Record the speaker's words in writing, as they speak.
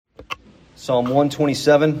Psalm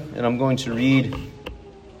 127, and I'm going to read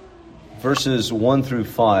verses 1 through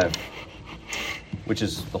 5, which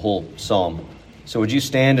is the whole psalm. So would you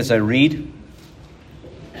stand as I read?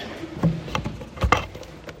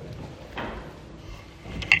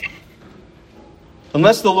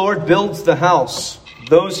 Unless the Lord builds the house,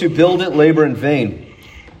 those who build it labor in vain.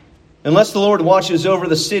 Unless the Lord watches over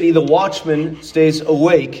the city, the watchman stays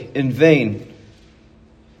awake in vain.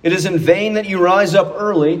 It is in vain that you rise up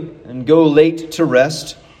early and go late to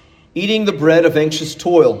rest, eating the bread of anxious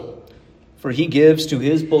toil, for he gives to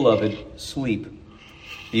his beloved sleep.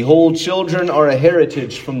 Behold, children are a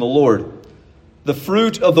heritage from the Lord, the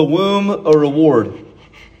fruit of the womb a reward.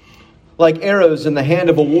 Like arrows in the hand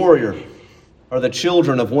of a warrior are the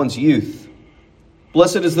children of one's youth.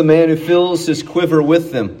 Blessed is the man who fills his quiver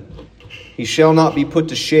with them. He shall not be put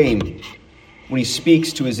to shame when he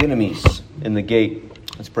speaks to his enemies in the gate.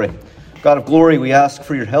 Let's pray. God of glory, we ask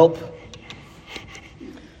for your help.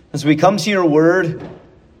 As we come to your word,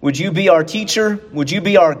 would you be our teacher? Would you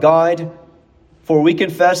be our guide? For we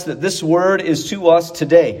confess that this word is to us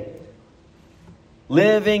today,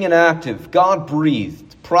 living and active,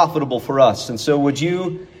 God-breathed, profitable for us. And so would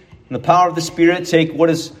you, in the power of the Spirit, take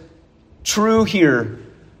what is true here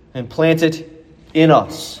and plant it in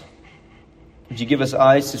us? Would you give us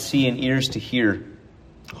eyes to see and ears to hear,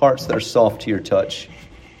 hearts that are soft to your touch?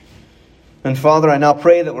 And Father, I now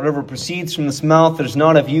pray that whatever proceeds from this mouth that is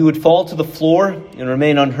not of you would fall to the floor and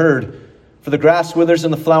remain unheard. For the grass withers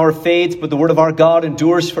and the flower fades, but the word of our God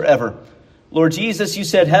endures forever. Lord Jesus, you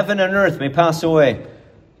said heaven and earth may pass away,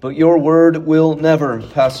 but your word will never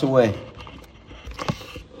pass away.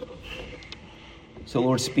 So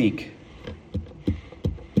Lord, speak.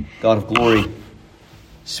 God of glory,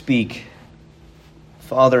 speak.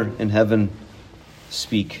 Father in heaven,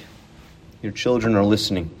 speak. Your children are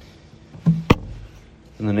listening.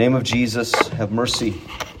 In the name of Jesus, have mercy.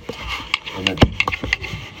 Amen.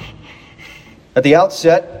 At the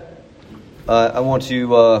outset, I want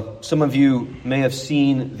to, some of you may have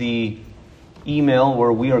seen the email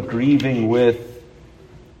where we are grieving with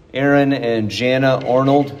Aaron and Jana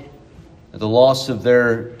Arnold at the loss of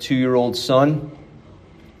their 2-year-old son.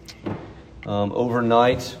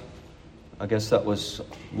 Overnight, I guess that was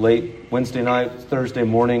late Wednesday night, Thursday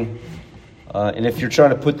morning. And if you're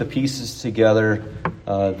trying to put the pieces together,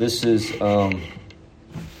 this is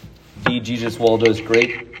D. Jesus Waldo's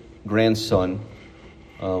great-grandson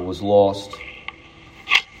was lost.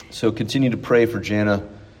 So continue to pray for Jana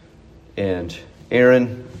and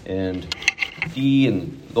Aaron and Dee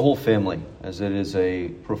and the whole family, as it is a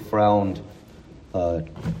profound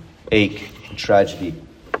ache and tragedy,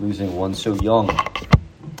 losing one so young.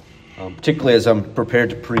 Particularly as I'm prepared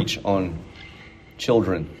to preach on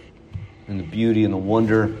children and the beauty and the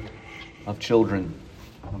wonder of children.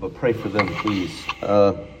 But pray for them, please.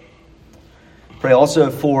 Pray also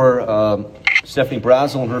for Stephanie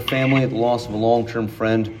Brazel and her family at the loss of a long-term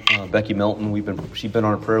friend, Becky Melton. She's been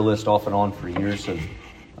on our prayer list off and on for years, and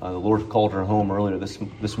the Lord called her home earlier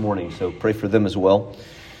this morning. So pray for them as well.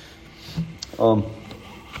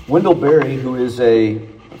 Wendell Berry, who is a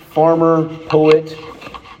farmer, poet,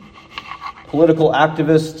 political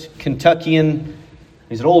activist, Kentuckian.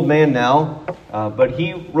 He's an old man now, but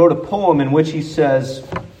he wrote a poem in which he says,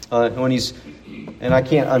 and I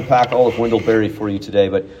can't unpack all of Wendell Berry for you today,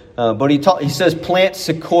 but he says, plant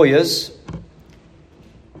sequoias,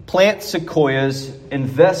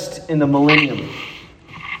 invest in the millennium.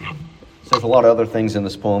 He says a lot of other things in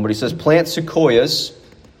this poem, but he says, plant sequoias,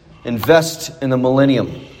 invest in the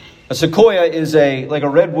millennium. A sequoia is like a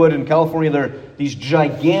redwood in California. They're these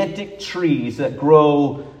gigantic trees that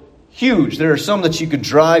grow huge. There are some that you could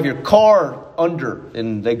drive your car under,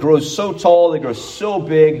 and they grow so tall, they grow so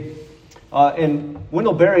big. And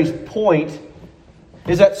Wendell Berry's point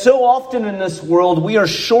is that so often in this world we are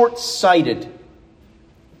short-sighted.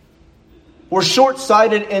 We're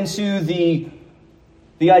short-sighted into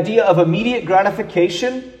the idea of immediate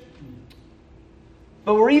gratification.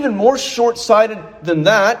 But we're even more short-sighted than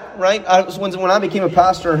that, right? When I became a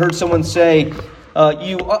pastor, I heard someone say,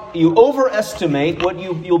 you overestimate what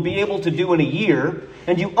you'll be able to do in a year,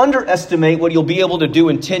 and you underestimate what you'll be able to do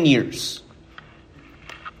in 10 years.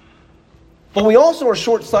 But we also are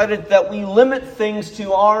short-sighted that we limit things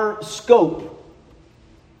to our scope,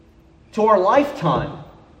 to our lifetime.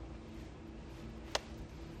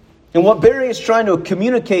 And what Berry is trying to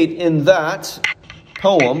communicate in that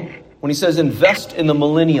poem, when he says invest in the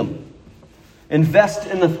millennium, invest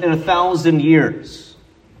in 1,000 years,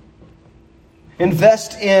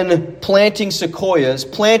 invest in planting sequoias,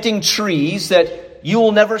 planting trees that you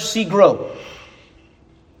will never see grow.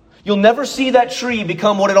 You'll never see that tree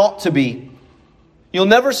become what it ought to be. You'll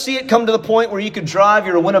never see it come to the point where you could drive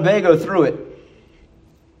your Winnebago through it.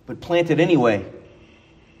 But plant it anyway.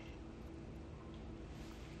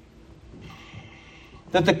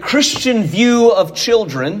 That the Christian view of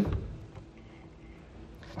children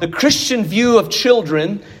is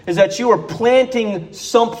that you are planting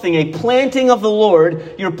something, a planting of the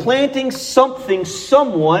Lord. You're planting something,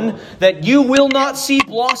 someone that you will not see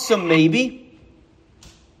blossom maybe.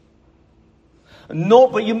 No,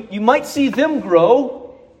 but you might see them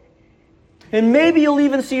grow. And maybe you'll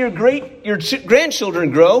even see your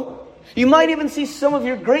grandchildren grow. You might even see some of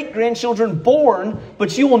your great-grandchildren born,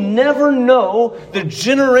 but you will never know the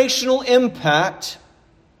generational impact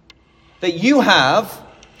that you have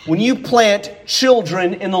when you plant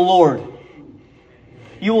children in the Lord.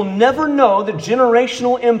 You will never know the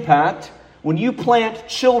generational impact when you plant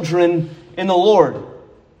children in the Lord.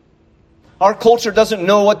 Our culture doesn't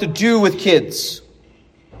know what to do with kids.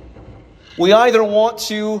 We either want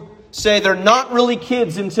to say they're not really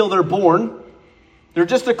kids until they're born. They're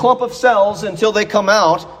just a clump of cells until they come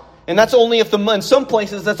out. And that's only if in some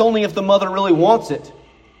places, that's only if the mother really wants it.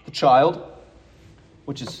 The child.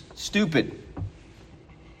 Which is stupid.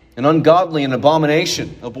 And ungodly and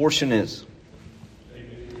abomination. Abortion is.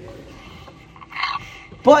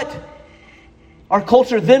 But our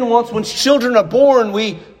culture then wants, when children are born,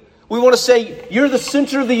 we want to say, you're the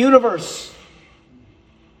center of the universe.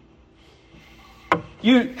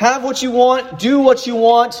 You have what you want, do what you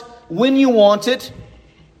want, when you want it.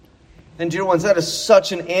 And dear ones, that is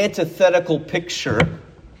such an antithetical picture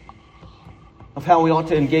of how we ought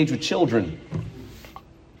to engage with children.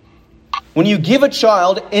 When you give a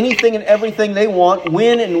child anything and everything they want,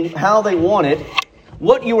 when and how they want it,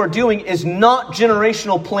 what you are doing is not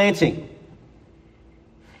generational planting.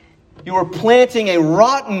 You are planting a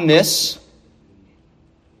rottenness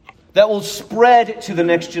that will spread to the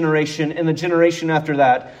next generation and the generation after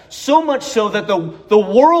that. So much so that the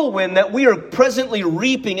whirlwind that we are presently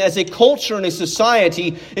reaping as a culture and a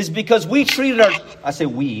society is because we treated I say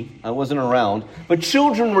we, I wasn't around, but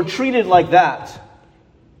children were treated like that.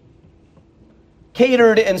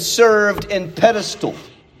 Catered and served and pedestaled.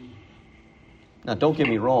 Now don't get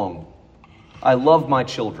me wrong. I love my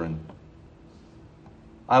children.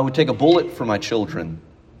 I would take a bullet for my children.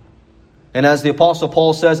 And as the Apostle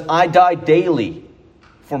Paul says, I die daily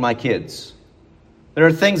for my kids. There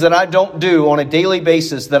are things that I don't do on a daily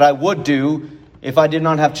basis that I would do if I did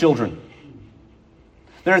not have children.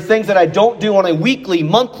 There are things that I don't do on a weekly,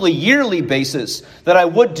 monthly, yearly basis that I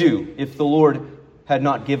would do if the Lord had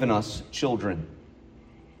not given us children.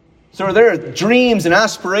 So there are dreams and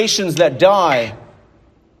aspirations that die.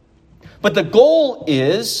 But the goal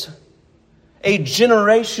is a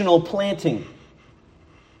generational planting.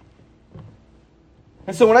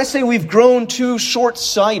 And so when I say we've grown too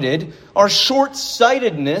short-sighted, our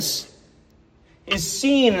short-sightedness is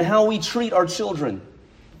seen in how we treat our children.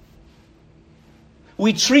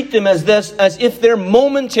 We treat them as if their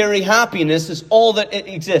momentary happiness is all that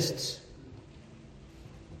exists.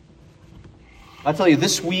 I tell you,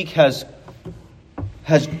 this week has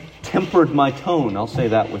tempered my tone. I'll say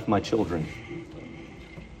that with my children.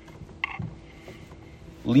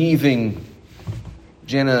 Leaving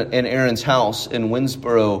Jenna and Aaron's house in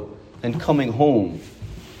Winsboro and coming home.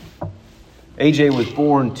 AJ was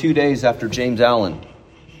born 2 days after James Allen.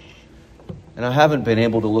 And I haven't been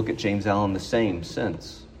able to look at James Allen the same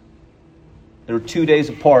since. They were 2 days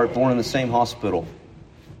apart, born in the same hospital.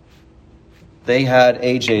 They had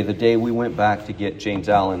AJ the day we went back to get James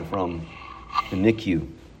Allen from the NICU.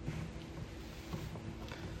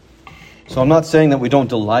 So I'm not saying that we don't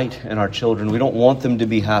delight in our children. We don't want them to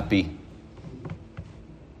be happy.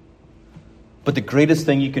 But the greatest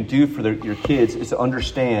thing you can do for your kids is to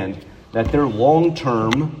understand that their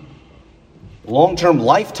long-term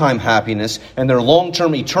lifetime happiness and their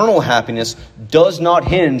long-term eternal happiness does not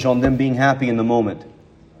hinge on them being happy in the moment.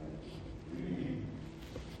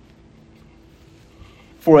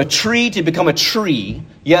 For a tree to become a tree,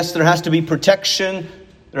 yes, there has to be protection,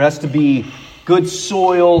 there has to be good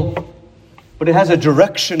soil, but it has a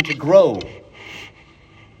direction to grow.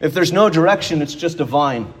 If there's no direction, it's just a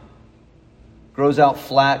vine. Grows out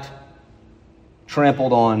flat,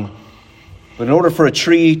 trampled on. But in order for a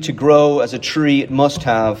tree to grow as a tree, it must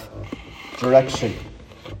have direction.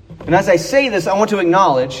 And as I say this, I want to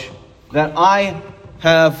acknowledge that I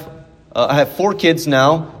have 4 kids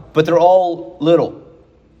now, but they're all little.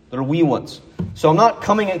 They're wee ones. So I'm not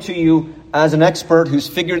coming to you as an expert who's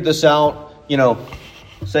figured this out,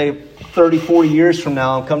 say 30, 40 years from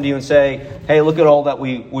now, I'll come to you and say, hey, look at all that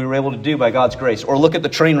we were able to do by God's grace. Or look at the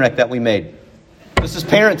train wreck that we made. This is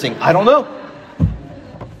parenting. I don't know.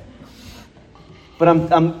 but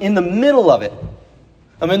I'm in the middle of it.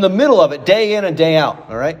 I'm in the middle of it, day in and day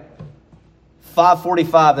out, all right?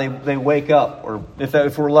 5:45, they wake up, or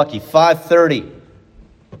if we're lucky, 5:30.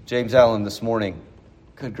 James Allen this morning.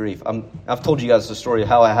 Good grief. I've told you guys the story of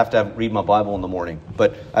how I have to read my Bible in the morning.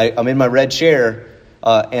 But I'm in my red chair,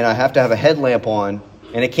 and I have to have a headlamp on.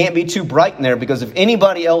 And it can't be too bright in there, because if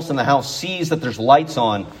anybody else in the house sees that there's lights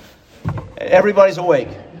on, everybody's awake.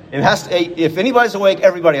 If anybody's awake,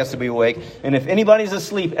 everybody has to be awake. And if anybody's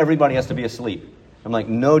asleep, everybody has to be asleep. I'm like,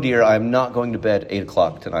 no, dear, I'm not going to bed 8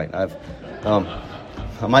 o'clock tonight. I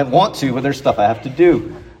might want to, but there's stuff I have to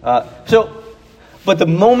do. But the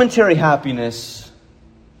momentary happiness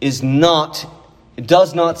does not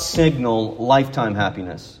signal lifetime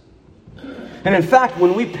happiness. And in fact,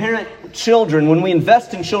 when we parent children, when we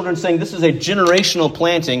invest in children saying this is a generational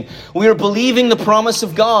planting, we are believing the promise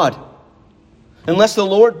of God. Unless the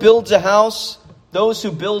Lord builds a house, those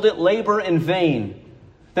who build it labor in vain.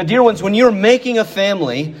 Now, dear ones, when you're making a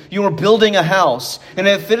family, you are building a house. And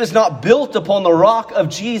if it is not built upon the rock of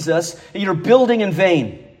Jesus, you're building in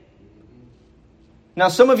vain. Now,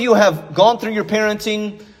 some of you have gone through your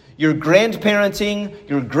parenting, your grandparenting,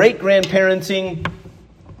 your great-grandparenting.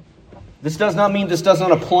 This does not mean this does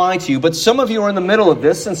not apply to you, but some of you are in the middle of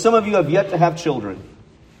this, and some of you have yet to have children.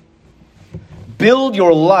 Build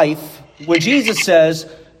your life, when Jesus says,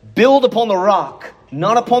 build upon the rock,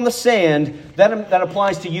 not upon the sand. That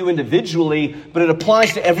applies to you individually, but it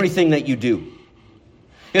applies to everything that you do.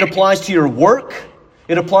 It applies to your work,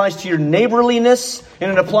 it applies to your neighborliness,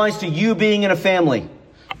 and it applies to you being in a family.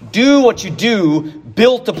 Do what you do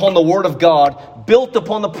built upon the Word of God, built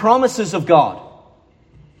upon the promises of God.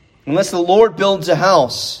 Unless the Lord builds a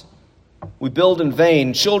house, we build in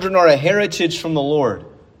vain. Children are a heritage from the Lord.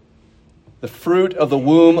 The fruit of the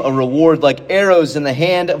womb, a reward. Like arrows in the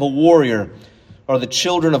hand of a warrior are the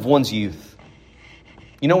children of one's youth.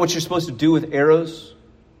 You know what you're supposed to do with arrows?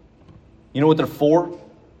 You know what they're for?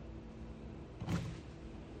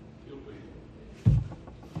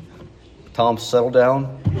 Tom, settle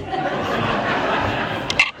down.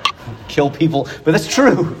 Kill people. But that's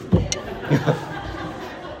true.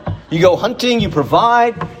 You go hunting, you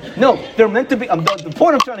provide. No, they're meant to be. The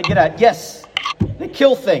point I'm trying to get at, yes, they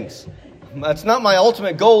kill things. That's not my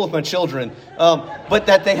ultimate goal with my children. But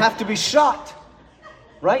that they have to be shot.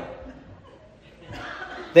 Right?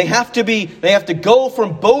 They have to go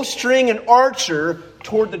from bowstring and archer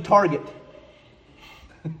toward the target.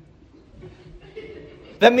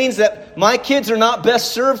 That means that my kids are not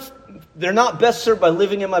best served. They're not best served by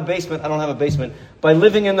living in my basement. I don't have a basement. By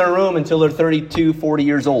living in their room until they're 32, 40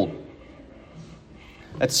 years old.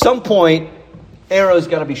 At some point, arrows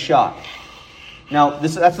got to be shot. Now,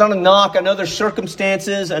 that's not a knock. I know there's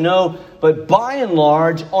circumstances. I know. But by and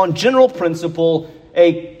large, on general principle,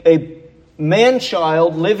 a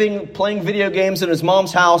man-child playing video games in his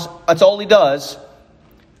mom's house, that's all he does.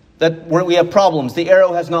 That where we have problems. The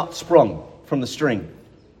arrow has not sprung from the string.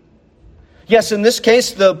 Yes, in this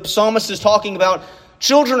case, the psalmist is talking about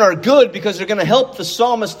children are good because they're going to help the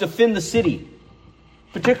psalmist defend the city.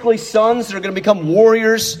 Particularly sons that are going to become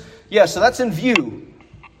warriors. Yeah, so that's in view.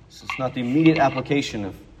 This is not the immediate application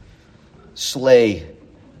of slay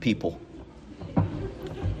people.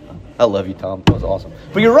 I love you, Tom. That was awesome.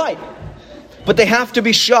 But you're right. But they have to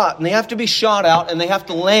be shot, and they have to be shot out, and they have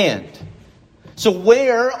to land. So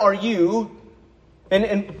where are you?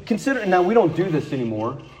 And consider, now we don't do this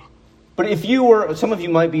anymore. But if you were, some of you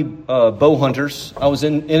might be bow hunters. I was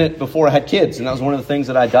in it before I had kids, and that was one of the things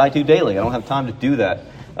that I die to daily. I don't have time to do that.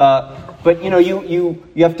 But you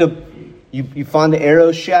have to, you find the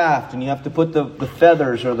arrow shaft, and you have to put the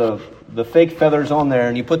feathers or the fake feathers on there,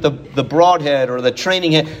 and you put the broadhead or the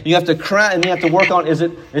training head. You have to and you have to work on, is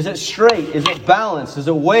it straight? Is it balanced? Is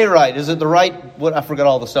it way right? Is it the right, I forgot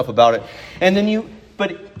all the stuff about it. And then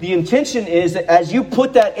but the intention is that as you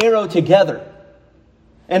put that arrow together,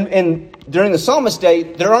 and during the psalmist day,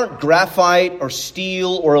 there aren't graphite or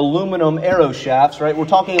steel or aluminum arrow shafts, right? We're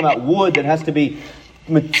talking about wood that has to be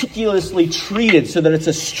meticulously treated so that it's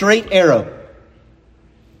a straight arrow.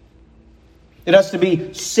 It has to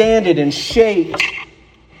be sanded and shaped.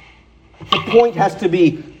 The point has to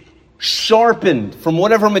be sharpened from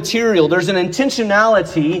whatever material. There's an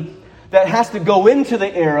intentionality that has to go into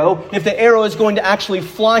the arrow if the arrow is going to actually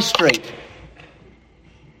fly straight.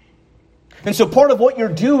 And so part of what you're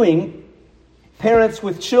doing, parents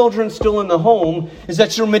with children still in the home, is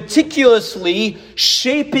that you're meticulously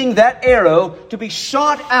shaping that arrow to be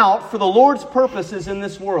shot out for the Lord's purposes in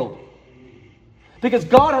this world. Because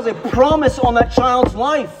God has a promise on that child's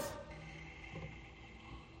life.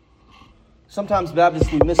 Sometimes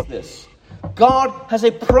Baptists, we miss this. God has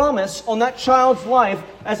a promise on that child's life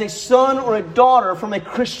as a son or a daughter from a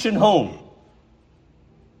Christian home.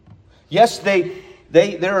 Yes,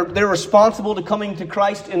 they're responsible to coming to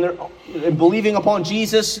Christ and believing upon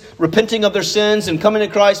Jesus, repenting of their sins and coming to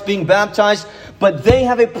Christ, being baptized. But they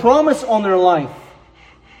have a promise on their life.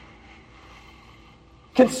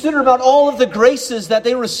 Consider about all of the graces that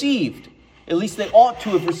they received. At least they ought to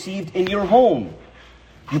have received in your home.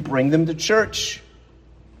 You bring them to church.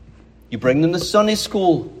 You bring them to Sunday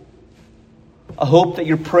school. I hope that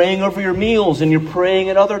you're praying over your meals and you're praying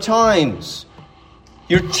at other times.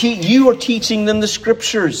 You are teaching them the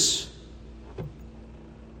Scriptures.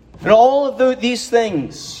 And all of these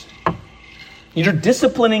things. You're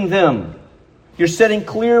disciplining them. You're setting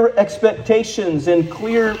clear expectations and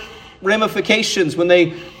clear ramifications when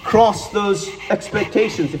they cross those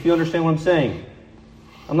expectations, if you understand what I'm saying.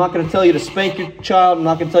 I'm not going to tell you to spank your child. I'm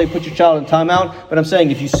not going to tell you to put your child in timeout. But I'm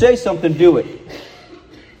saying if you say something, do it.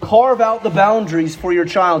 Carve out the boundaries for your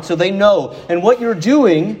child so they know. And what you're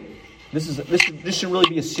doing, this should really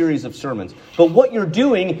be a series of sermons. But what you're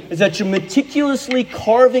doing is that you're meticulously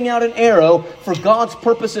carving out an arrow for God's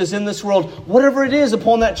purposes in this world, whatever it is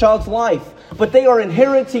upon that child's life. But they are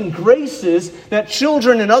inheriting graces that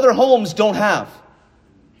children in other homes don't have.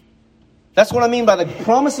 That's what I mean by the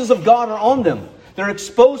promises of God are on them. They're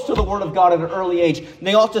exposed to the Word of God at an early age.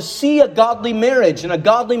 They ought to see a godly marriage and a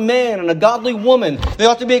godly man and a godly woman. They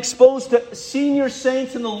ought to be exposed to senior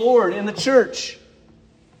saints in the Lord in the church.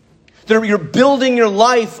 You're building your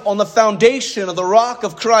life on the foundation of the rock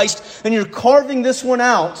of Christ, and you're carving this one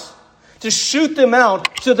out to shoot them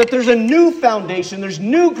out so that there's a new foundation, there's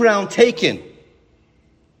new ground taken.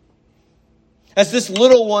 As this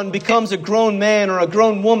little one becomes a grown man or a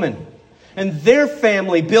grown woman, and their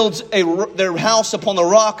family builds their house upon the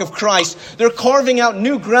rock of Christ, they're carving out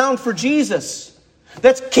new ground for Jesus.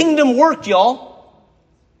 That's kingdom work, y'all.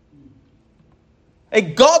 A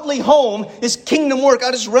godly home is kingdom work.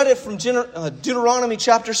 I just read it from Deuteronomy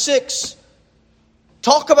chapter 6.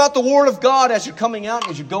 Talk about the Word of God as you're coming out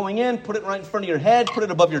and as you're going in. Put it right in front of your head. Put it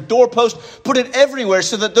above your doorpost. Put it everywhere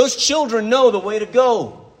so that those children know the way to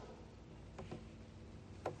go.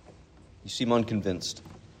 You seem unconvinced.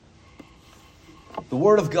 The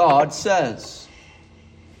Word of God says,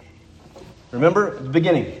 remember at the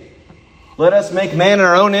beginning, let us make man in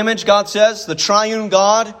our own image, God says. The triune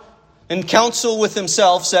God in counsel with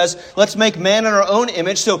himself says, let's make man in our own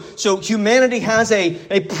image. So humanity has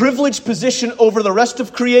a privileged position over the rest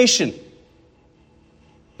of creation.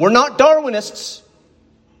 We're not Darwinists.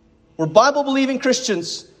 We're Bible-believing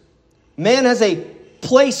Christians. Man has a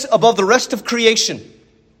place above the rest of creation.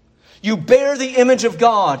 You bear the image of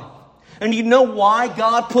God. And you know why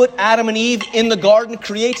God put Adam and Eve in the garden,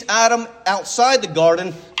 creates Adam outside the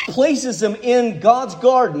garden, places them in God's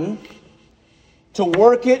garden to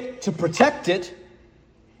work it, to protect it.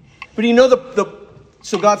 But you know,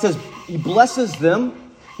 so God says He blesses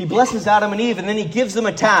them. He blesses Adam and Eve, and then He gives them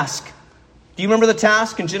a task. Do you remember the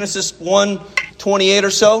task in Genesis 1:28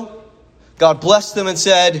 or so? God blessed them and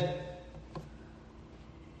said,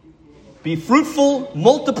 be fruitful,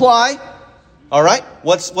 multiply. All right,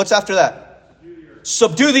 what's after that?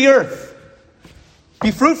 Subdue the earth.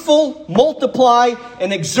 Be fruitful, multiply,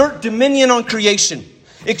 and exert dominion on creation.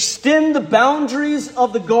 Extend the boundaries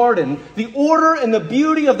of the garden, the order and the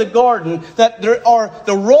beauty of the garden, that there are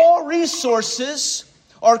the raw resources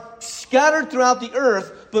are scattered throughout the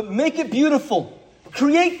earth, but make it beautiful.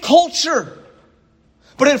 Create culture.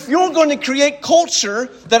 But if you're going to create culture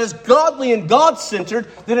that is godly and God-centered,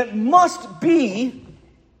 then it must be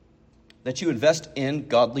that you invest in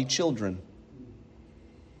godly children.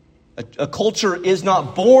 A culture is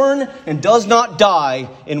not born and does not die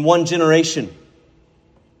in one generation.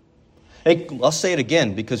 I'll say it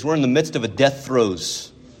again because we're in the midst of a death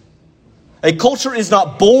throes. A culture is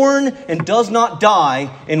not born and does not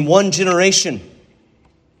die in one generation.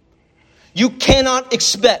 You cannot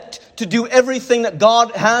expect to do everything that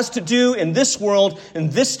God has to do in this world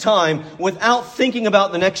in this time without thinking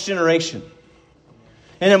about the next generation.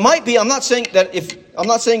 And it might be, I'm not saying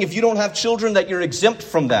if you don't have children that you're exempt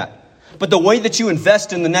from that. But the way that you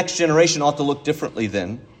invest in the next generation ought to look differently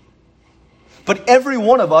then. But every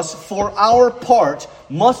one of us, for our part,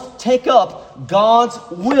 must take up God's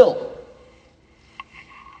will.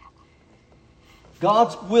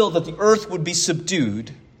 God's will that the earth would be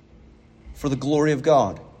subdued for the glory of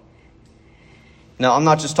God. Now, I'm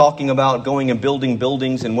not just talking about going and building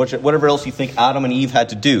buildings and whatever else you think Adam and Eve had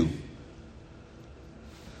to do.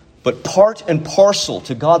 But part and parcel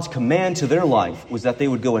to God's command to their life was that they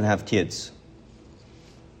would go and have kids.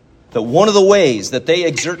 that one of the ways that they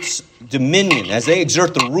exert dominion, as they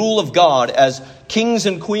exert the rule of God as kings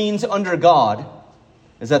and queens under God,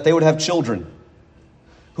 is that they would have children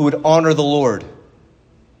who would honor the Lord,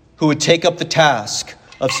 who would take up the task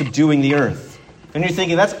of subduing the earth. And you're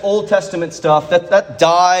thinking, that's Old Testament stuff. That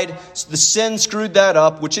died. The sin screwed that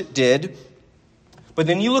up, which it did. But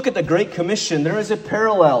then you look at the Great Commission, there is a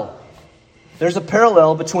parallel. There's a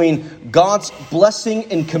parallel between God's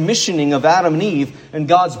blessing and commissioning of Adam and Eve and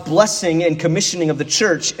God's blessing and commissioning of the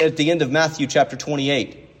church at the end of Matthew chapter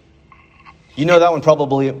 28. You know that one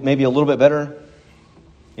probably maybe a little bit better.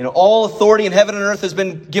 All authority in heaven and earth has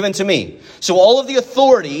been given to me. So all of the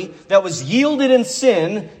authority that was yielded in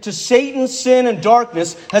sin to Satan, sin, and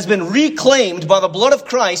darkness has been reclaimed by the blood of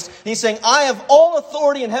Christ. And he's saying, I have all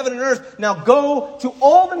authority in heaven and earth. Now go to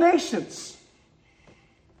all the nations.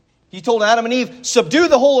 He told Adam and Eve, subdue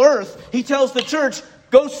the whole earth. He tells the church,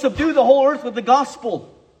 go subdue the whole earth with the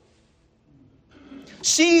gospel.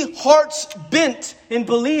 See hearts bent in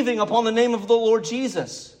believing upon the name of the Lord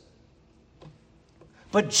Jesus.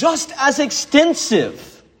 But just as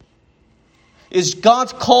extensive is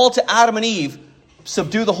God's call to Adam and Eve,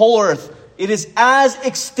 subdue the whole earth. It is as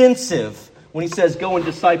extensive when he says, go and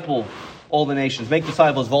disciple all the nations. Make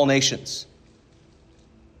disciples of all nations.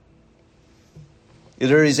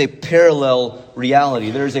 There is a parallel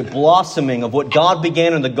reality. There is a blossoming of what God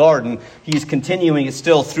began in the garden. He's continuing it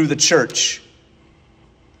still through the church.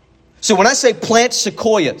 So when I say plant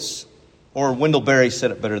sequoias, or Wendell Berry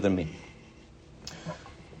said it better than me,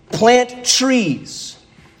 plant trees,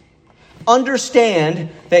 understand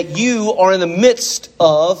that you are in the midst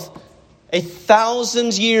of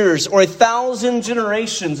 1,000 years or 1,000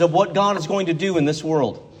 generations of what God is going to do in this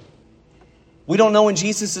world. We don't know when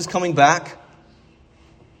Jesus is coming back.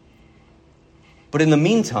 But in the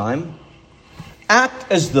meantime,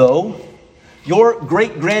 act as though your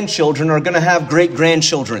great-grandchildren are going to have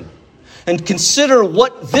great-grandchildren. And consider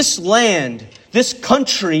what this land, this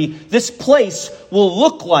country, this place will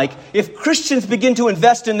look like if Christians begin to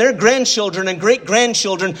invest in their grandchildren and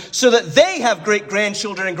great-grandchildren so that they have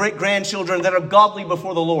great-grandchildren and great-grandchildren that are godly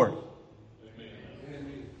before the Lord.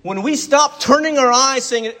 When we stop turning our eyes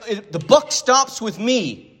saying, the buck stops with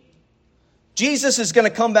me, Jesus is going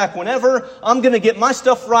to come back whenever. I'm going to get my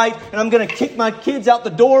stuff right, and I'm going to kick my kids out the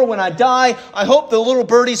door when I die. I hope the little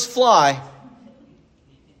birdies fly.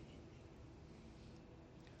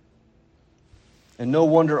 And no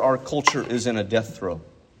wonder our culture is in a death throw.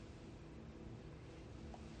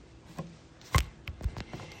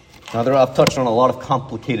 Now, I've touched on a lot of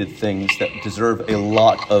complicated things that deserve a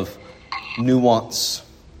lot of nuance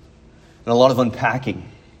and a lot of unpacking.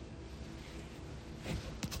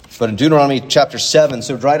 But in Deuteronomy chapter 7,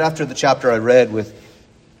 so right after the chapter I read with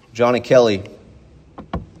John and Kelly,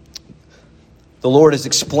 the Lord is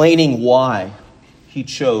explaining why he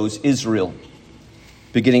chose Israel.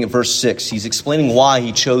 Beginning at verse 6, he's explaining why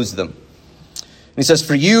he chose them. And he says,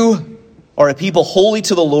 for you are a people holy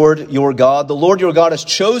to the Lord your God. The Lord your God has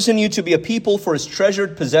chosen you to be a people for his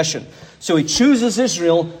treasured possession. So he chooses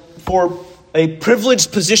Israel for a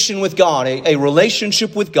privileged position with God, a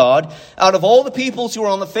relationship with God. Out of all the peoples who are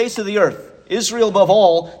on the face of the earth, Israel above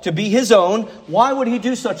all, to be his own. Why would he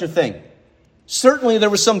do such a thing? Certainly there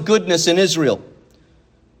was some goodness in Israel,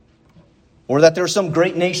 or that there was some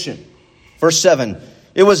great nation. Verse 7,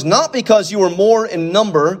 it was not because you were more in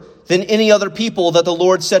number than any other people that the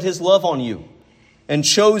Lord set his love on you and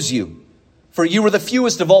chose you. For you were the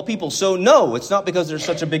fewest of all people. So no, it's not because there's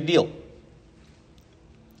such a big deal.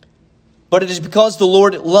 But it is because the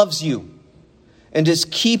Lord loves you and is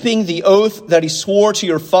keeping the oath that he swore to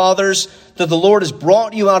your fathers, that the Lord has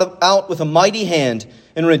brought you out with a mighty hand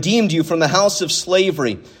and redeemed you from the house of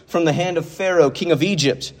slavery, from the hand of Pharaoh, king of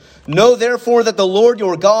Egypt. Know therefore that the Lord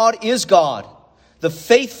your God is God, the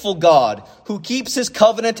faithful God, who keeps his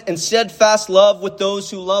covenant and steadfast love with those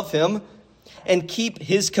who love him and keep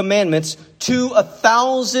his commandments to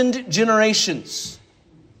 1,000 generations.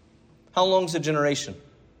 How long is a generation?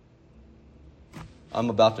 I'm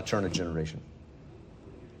about to turn a generation.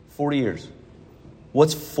 40 years.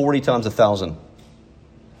 What's 40 times 1,000?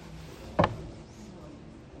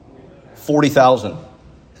 40,000.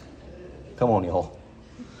 Come on, y'all.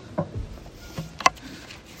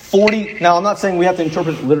 40. Now, I'm not saying we have to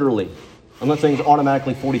interpret it literally. I'm not saying it's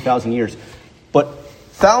automatically 40,000 years. But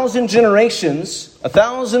 1,000 generations,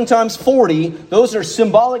 1,000 times 40, those are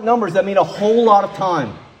symbolic numbers that mean a whole lot of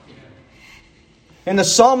time. And the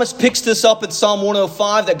psalmist picks this up in Psalm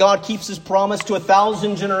 105, that God keeps his promise to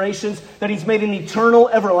 1,000 generations, that he's made an eternal,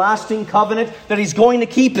 everlasting covenant, that he's going to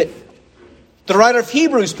keep it. The writer of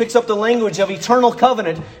Hebrews picks up the language of eternal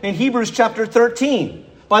covenant in Hebrews chapter 13.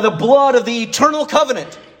 by the blood of the eternal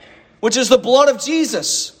covenant, which is the blood of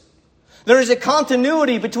Jesus. There is a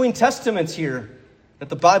continuity between testaments here that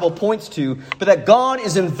the Bible points to, but that God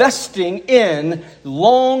is investing in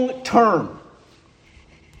long-term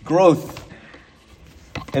growth.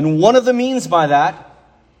 And one of the means by that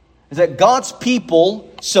is that God's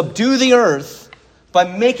people subdue the earth by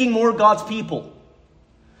making more God's people.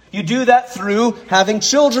 You do that through having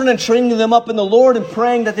children and training them up in the Lord and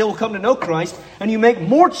praying that they will come to know Christ. And you make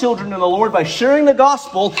more children in the Lord by sharing the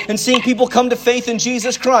gospel and seeing people come to faith in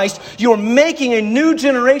Jesus Christ. You're making a new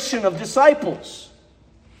generation of disciples.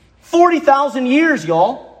 40,000 years,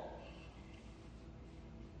 y'all.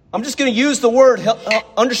 I'm just going to use the word.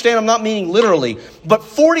 Understand, I'm not meaning literally. But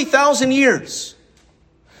 40,000 years.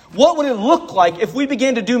 What would it look like if we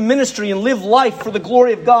began to do ministry and live life for the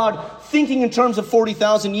glory of God, thinking in terms of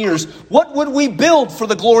 40,000 years? What would we build for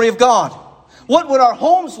the glory of God? What would our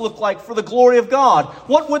homes look like for the glory of God?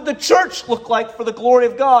 What would the church look like for the glory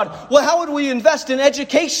of God? Well, how would we invest in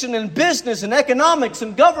education and business and economics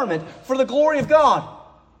and government for the glory of God?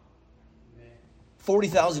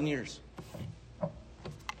 40,000 years.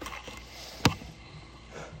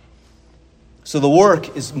 So the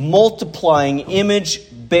work is multiplying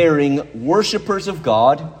image-bearing worshipers of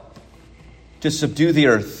God to subdue the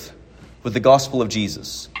earth with the gospel of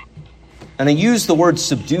Jesus. And I use the word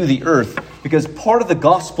subdue the earth because part of the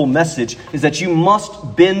gospel message is that you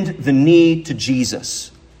must bend the knee to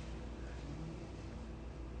Jesus.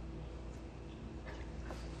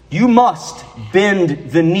 You must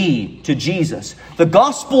bend the knee to Jesus. The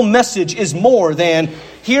gospel message is more than,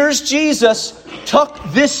 here's Jesus, tuck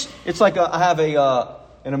this. It's like I have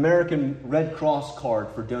an American Red Cross card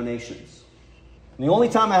for donations. And the only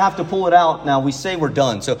time I have to pull it out, now we say we're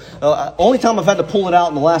done. So only time I've had to pull it out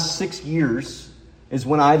in the last 6 years is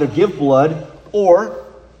when I either give blood or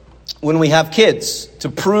when we have kids to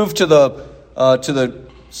prove to the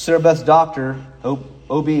Sarah Beth's doctor,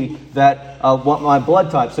 OB, that want my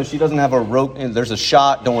blood type, so she doesn't have a rope. And there's a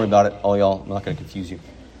shot. Don't worry about it, all y'all. I'm not going to confuse you.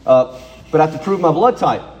 But I have to prove my blood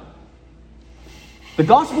type. The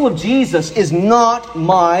gospel of Jesus is not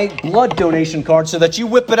my blood donation card so that you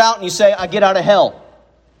whip it out and you say, I get out of hell.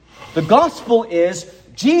 The gospel is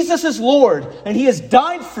Jesus is Lord and He has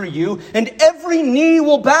died for you and every knee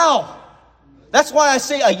will bow. That's why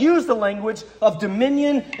I use the language of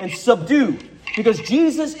dominion and subdue. Because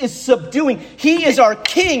Jesus is subduing. He is our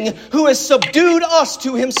King who has subdued us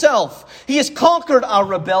to Himself. He has conquered our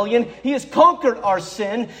rebellion. He has conquered our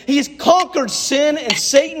sin. He has conquered sin and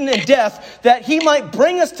Satan and death that He might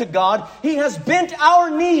bring us to God. He has bent our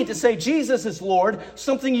knee to say Jesus is Lord,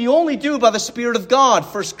 something you only do by the Spirit of God.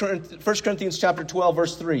 1 Corinthians chapter 12,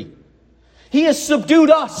 verse 3. He has subdued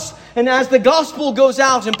us. And as the gospel goes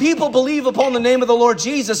out and people believe upon the name of the Lord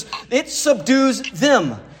Jesus, it subdues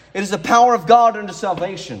them. It is the power of God unto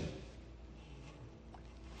salvation.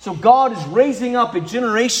 So God is raising up a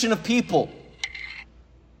generation of people.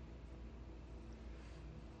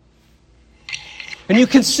 And you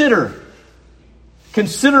consider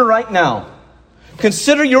right now.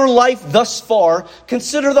 Consider your life thus far.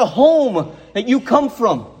 Consider the home that you come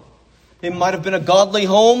from. It might have been a godly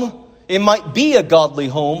home. It might be a godly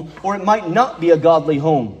home. Or it might not be a godly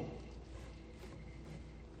home.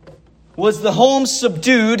 Was the home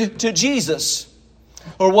subdued to Jesus?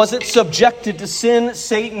 Or was it subjected to sin,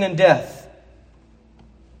 Satan, and death?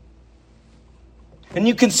 And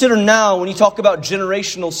you consider now, when you talk about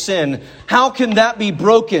generational sin, how can that be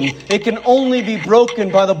broken? It can only be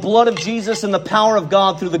broken by the blood of Jesus and the power of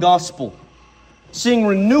God through the gospel. Seeing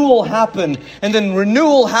renewal happen, and then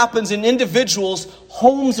renewal happens in individuals,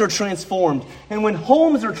 homes are transformed. And when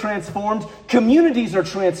homes are transformed, communities are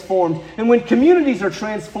transformed. And when communities are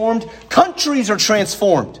transformed, countries are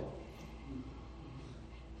transformed.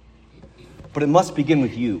 But it must begin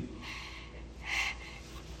with you.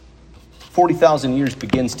 40,000 years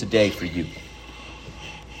begins today for you.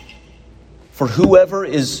 For whoever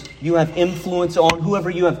you have influence on, whoever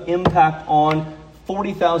you have impact on,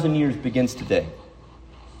 40,000 years begins today.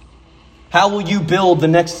 How will you build the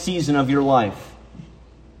next season of your life?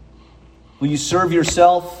 Will you serve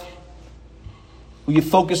yourself? Will you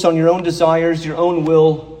focus on your own desires, your own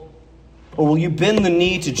will? Or will you bend the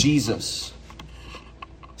knee to Jesus?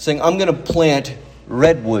 Saying, I'm going to plant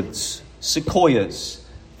redwoods, sequoias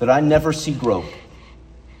that I never see grow.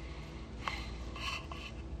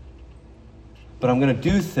 But I'm going to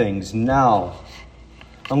do things now.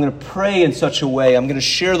 I'm going to pray in such a way. I'm going to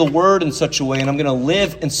share the word in such a way. And I'm going to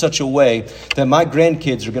live in such a way that my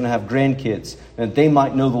grandkids are going to have grandkids. And that they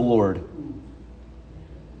might know the Lord.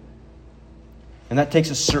 And that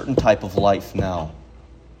takes a certain type of life now.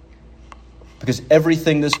 Because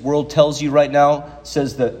everything this world tells you right now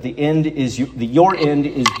says that your end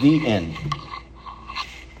is the end.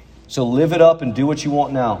 So live it up and do what you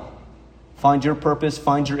want now. Find your purpose,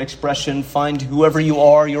 find your expression, find whoever you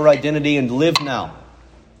are, your identity, and live now.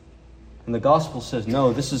 And the gospel says,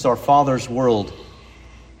 no, this is our Father's world.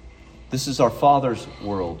 This is our Father's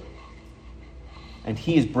world. And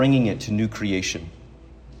He is bringing it to new creation.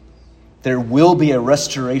 There will be a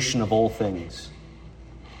restoration of all things.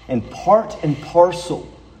 And part and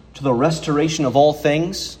parcel to the restoration of all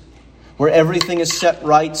things, where everything is set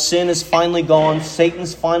right, sin is finally gone,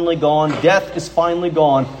 Satan's finally gone, death is finally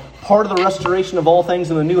gone. Part of the restoration of all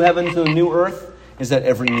things in the new heavens and the new earth is that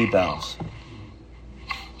every knee bows.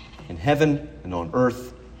 In heaven and on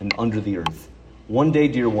earth and under the earth. One day,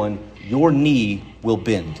 dear one, your knee will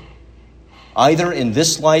bend. Either in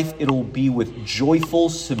this life, it'll be with joyful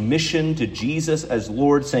submission to Jesus as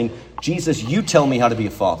Lord, saying, Jesus, you tell me how to be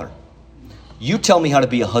a father. You tell me how to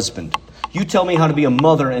be a husband. You tell me how to be a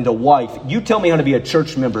mother and a wife. You tell me how to be a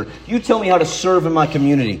church member. You tell me how to serve in my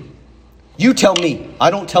community. You tell me. I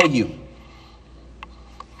don't tell you.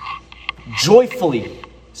 Joyfully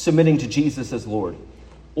submitting to Jesus as Lord.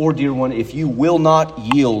 Or, dear one, if you will not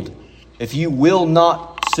yield, if you will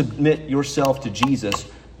not submit yourself to Jesus,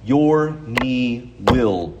 your knee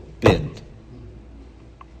will bend.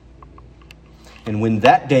 And when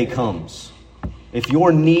that day comes, if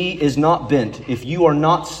your knee is not bent, if you are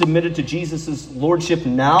not submitted to Jesus' lordship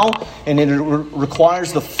now, and it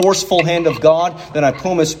requires the forceful hand of God, then I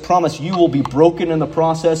promise you will be broken in the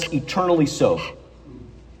process, eternally so.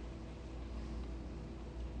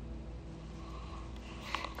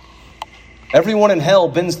 Everyone in hell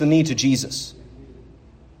bends the knee to Jesus.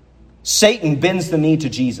 Satan bends the knee to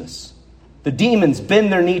Jesus. The demons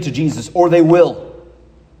bend their knee to Jesus, or they will.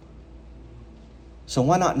 So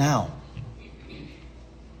why not now?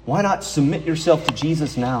 Why not submit yourself to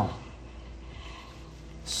Jesus now?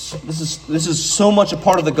 This is so much a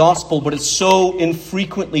part of the gospel, but it's so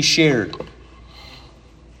infrequently shared.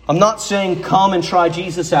 I'm not saying come and try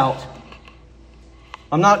Jesus out.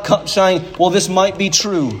 I'm not saying, well, this might be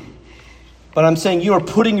true. But I'm saying you are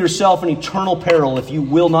putting yourself in eternal peril if you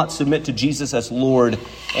will not submit to Jesus as Lord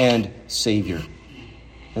and Savior.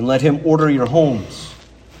 And let Him order your homes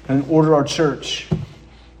and order our church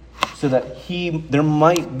so that there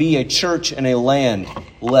might be a church and a land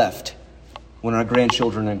left when our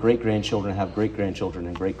grandchildren and great-grandchildren have great-grandchildren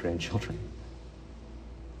and great-grandchildren.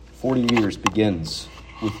 40 years begins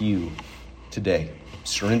with you today.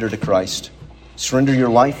 Surrender to Christ. Surrender your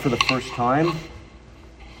life for the first time.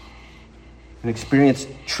 And experience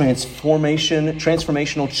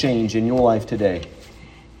transformational change in your life today.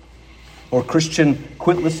 Or Christian,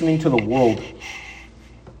 quit listening to the world.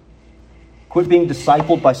 Quit being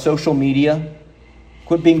discipled by social media.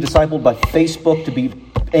 Quit being discipled by Facebook to be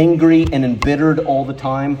angry and embittered all the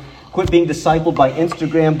time. Quit being discipled by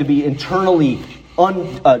Instagram to be internally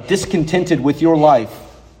discontented with your life.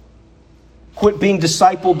 Quit being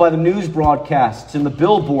discipled by the news broadcasts and the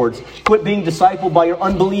billboards. Quit being discipled by your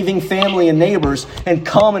unbelieving family and neighbors, and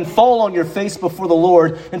come and fall on your face before the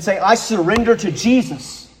Lord and say, I surrender to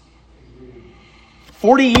Jesus.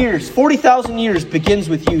 40,000 years begins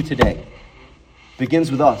with you today.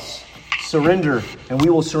 Begins with us. Surrender, and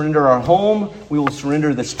we will surrender our home. We will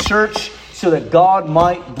surrender this church so that God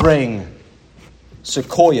might bring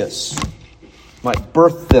sequoias, might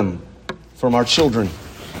birth them from our children.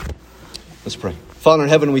 Let's pray. Father in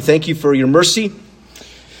heaven, we thank you for your mercy.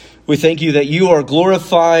 We thank you that you are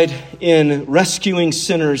glorified in rescuing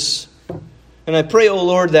sinners. And I pray, O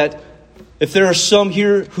Lord, that if there are some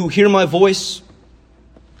here who hear my voice,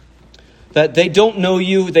 that they don't know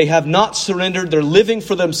you, they have not surrendered, they're living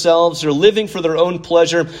for themselves, they're living for their own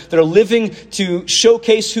pleasure, they're living to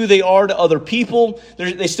showcase who they are to other people,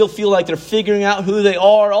 they still feel like they're figuring out who they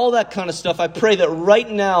are, all that kind of stuff. I pray that right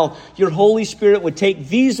now your Holy Spirit would take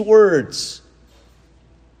these words,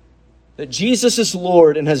 that Jesus is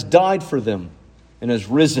Lord and has died for them and has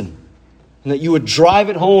risen, and that you would drive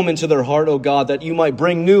it home into their heart, O God, that you might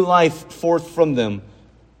bring new life forth from them.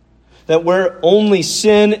 That where only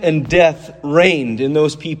sin and death reigned in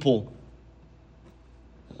those people,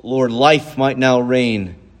 Lord, life might now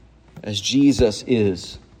reign as Jesus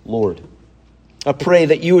is Lord. I pray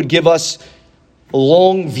that you would give us a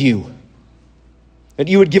long view, that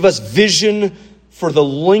you would give us vision for the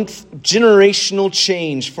length, generational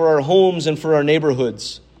change for our homes and for our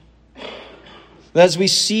neighborhoods. That as we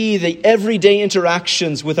see the everyday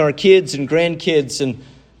interactions with our kids and grandkids, and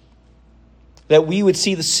that we would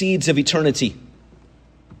see the seeds of eternity,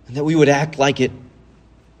 and that we would act like it.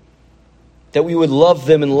 that we would love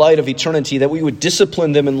them in light of eternity, that we would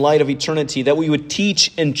discipline them in light of eternity, that we would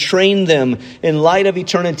teach and train them in light of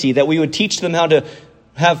eternity, that we would teach them how to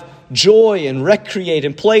have joy and recreate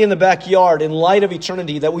and play in the backyard in light of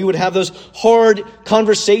eternity, that we would have those hard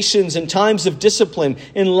conversations and times of discipline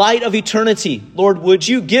in light of eternity. Lord, would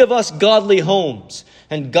you give us godly homes,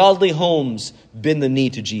 and godly homes bend the knee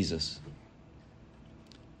to Jesus.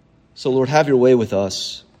 So Lord, have your way with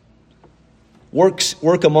us.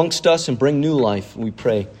 Work amongst us and bring new life, we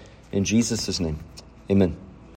pray in Jesus' name. Amen.